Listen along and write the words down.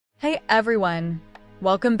Hey everyone,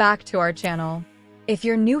 welcome back to our channel. If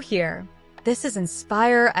you're new here, this is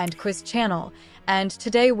Inspire and Quiz channel, and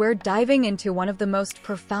today we're diving into one of the most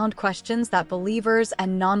profound questions that believers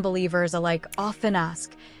and non-believers alike often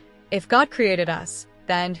ask. If God created us,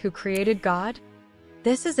 then who created God?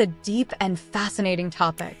 This is a deep and fascinating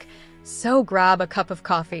topic, so grab a cup of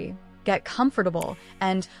coffee, get comfortable,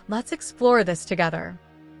 and let's explore this together.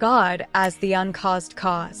 God as the uncaused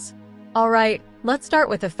cause. All right, let's start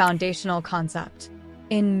with a foundational concept.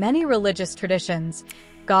 In many religious traditions,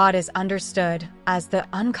 God is understood as the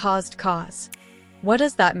uncaused cause. What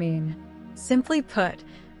does that mean? Simply put,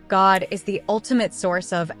 God is the ultimate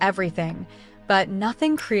source of everything, but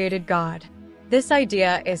nothing created God. This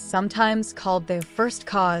idea is sometimes called the first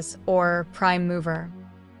cause or prime mover.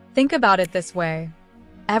 Think about it this way.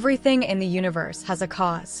 Everything in the universe has a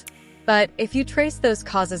cause. But if you trace those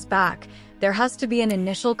causes back, there has to be an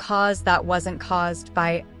initial cause that wasn't caused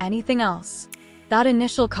by anything else. That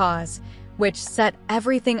initial cause, which set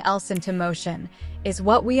everything else into motion, is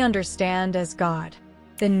what we understand as God.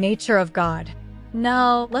 The nature of God.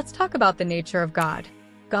 Now, let's talk about the nature of God.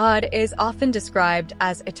 God is often described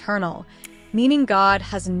as eternal, meaning God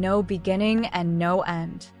has no beginning and no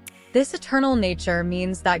end. This eternal nature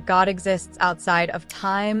means that God exists outside of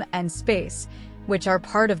time and space, which are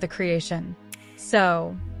part of the creation.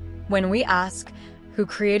 So, when we ask, who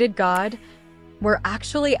created God, we're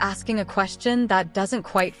actually asking a question that doesn't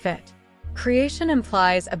quite fit. Creation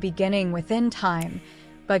implies a beginning within time,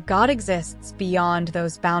 but God exists beyond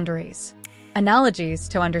those boundaries. Analogies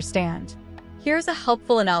to understand. Here's a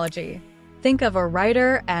helpful analogy. Think of a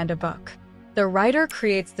writer and a book. The writer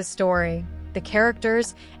creates the story, the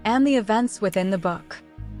characters, and the events within the book.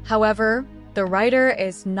 However, the writer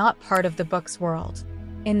is not part of the book's world.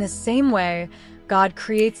 In the same way, God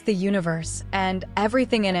creates the universe and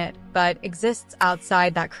everything in it, but exists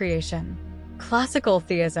outside that creation. Classical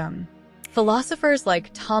theism. Philosophers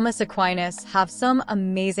like Thomas Aquinas have some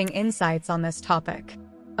amazing insights on this topic.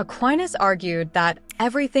 Aquinas argued that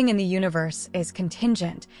everything in the universe is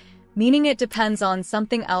contingent, meaning it depends on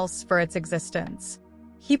something else for its existence.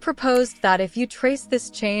 He proposed that if you trace this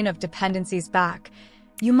chain of dependencies back,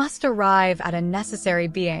 you must arrive at a necessary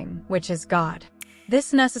being, which is God.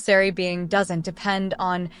 This necessary being doesn't depend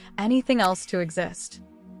on anything else to exist.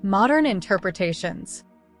 Modern interpretations.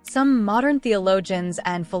 Some modern theologians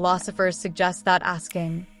and philosophers suggest that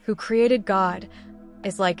asking, who created God,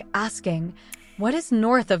 is like asking, what is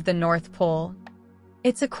north of the North Pole?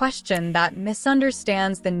 It's a question that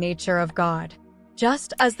misunderstands the nature of God.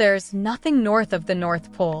 Just as there's nothing north of the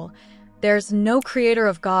North Pole, there's no creator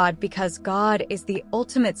of God because God is the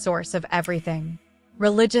ultimate source of everything.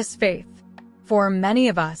 Religious faith. For many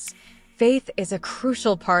of us, faith is a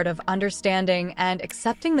crucial part of understanding and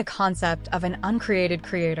accepting the concept of an uncreated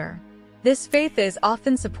creator. This faith is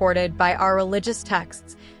often supported by our religious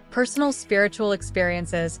texts, personal spiritual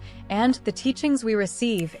experiences, and the teachings we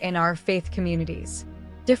receive in our faith communities.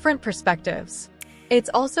 Different perspectives.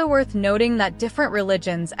 It's also worth noting that different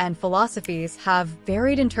religions and philosophies have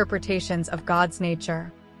varied interpretations of God's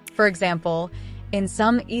nature. For example, in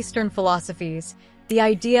some Eastern philosophies, the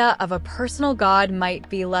idea of a personal God might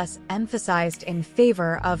be less emphasized in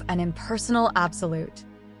favor of an impersonal absolute.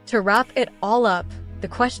 To wrap it all up, the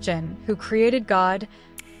question, who created God,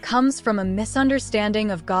 comes from a misunderstanding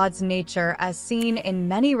of God's nature as seen in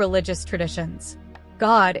many religious traditions.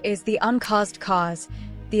 God is the uncaused cause,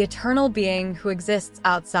 the eternal being who exists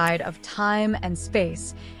outside of time and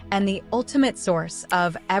space, and the ultimate source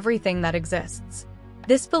of everything that exists.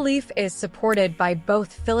 This belief is supported by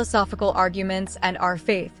both philosophical arguments and our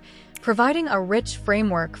faith, providing a rich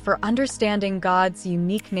framework for understanding God's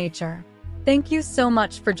unique nature. Thank you so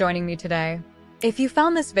much for joining me today. If you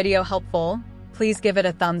found this video helpful, please give it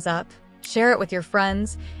a thumbs up, share it with your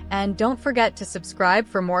friends, and don't forget to subscribe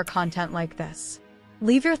for more content like this.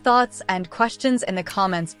 Leave your thoughts and questions in the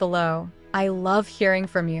comments below. I love hearing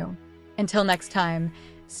from you. Until next time,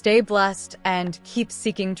 stay blessed and keep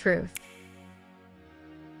seeking truth.